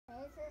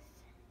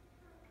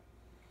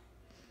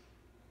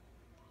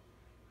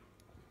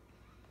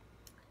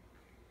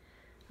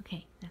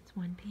Okay, that's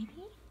one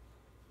baby.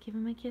 Give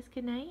him a kiss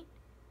goodnight.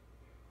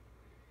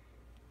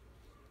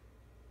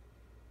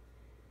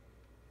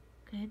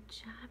 Good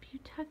job. You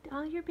tucked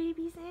all your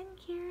babies in,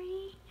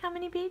 Carrie. How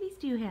many babies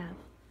do you have?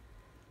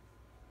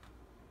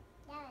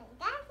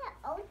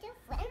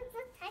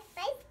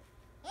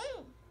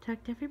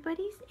 Tucked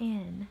everybody's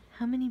in.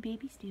 How many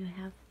babies do you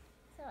have?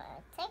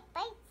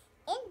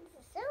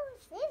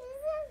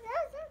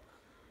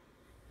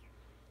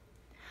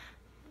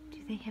 Do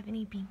they have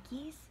any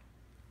binkies?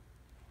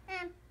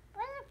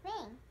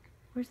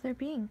 Where's their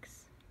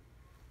binks?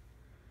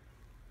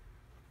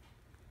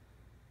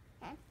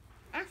 I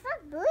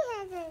thought Blue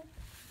has a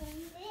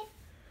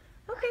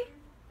Okay,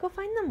 go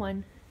find them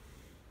one.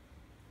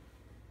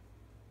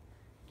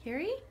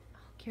 Carrie? Oh,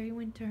 Carrie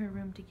went to her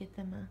room to get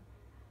them a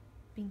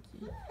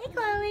binky. Hey,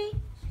 Chloe.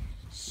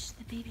 Shh,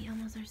 the baby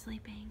almost are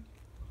sleeping.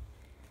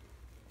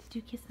 Did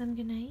you kiss them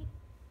goodnight?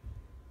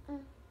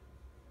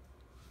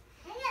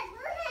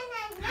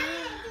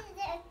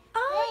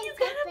 Oh, you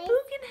got a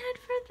Buchenhead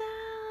for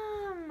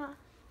them.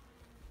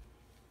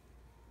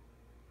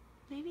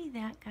 Maybe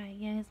that guy.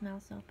 Yeah, his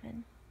mouth's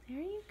open. There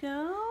you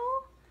go.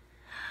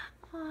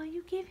 Oh,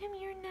 you gave him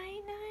your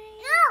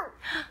night-night? No!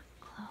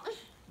 Chloe.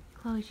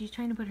 Chloe, she's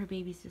trying to put her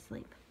babies to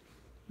sleep.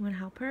 You want to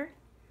help her?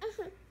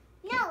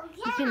 No,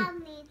 you can't help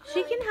me.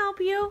 She can help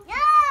you.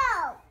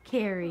 No!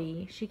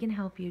 Carrie, she can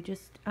help you.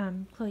 Just,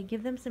 Chloe,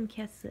 give them some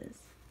kisses.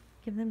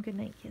 Give them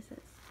goodnight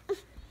kisses.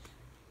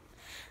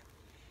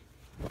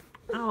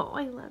 Oh,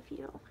 I love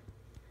you.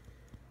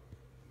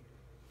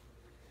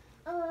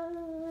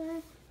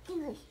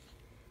 Juice.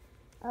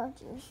 Oh,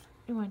 juice.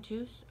 You want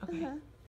juice? Okay.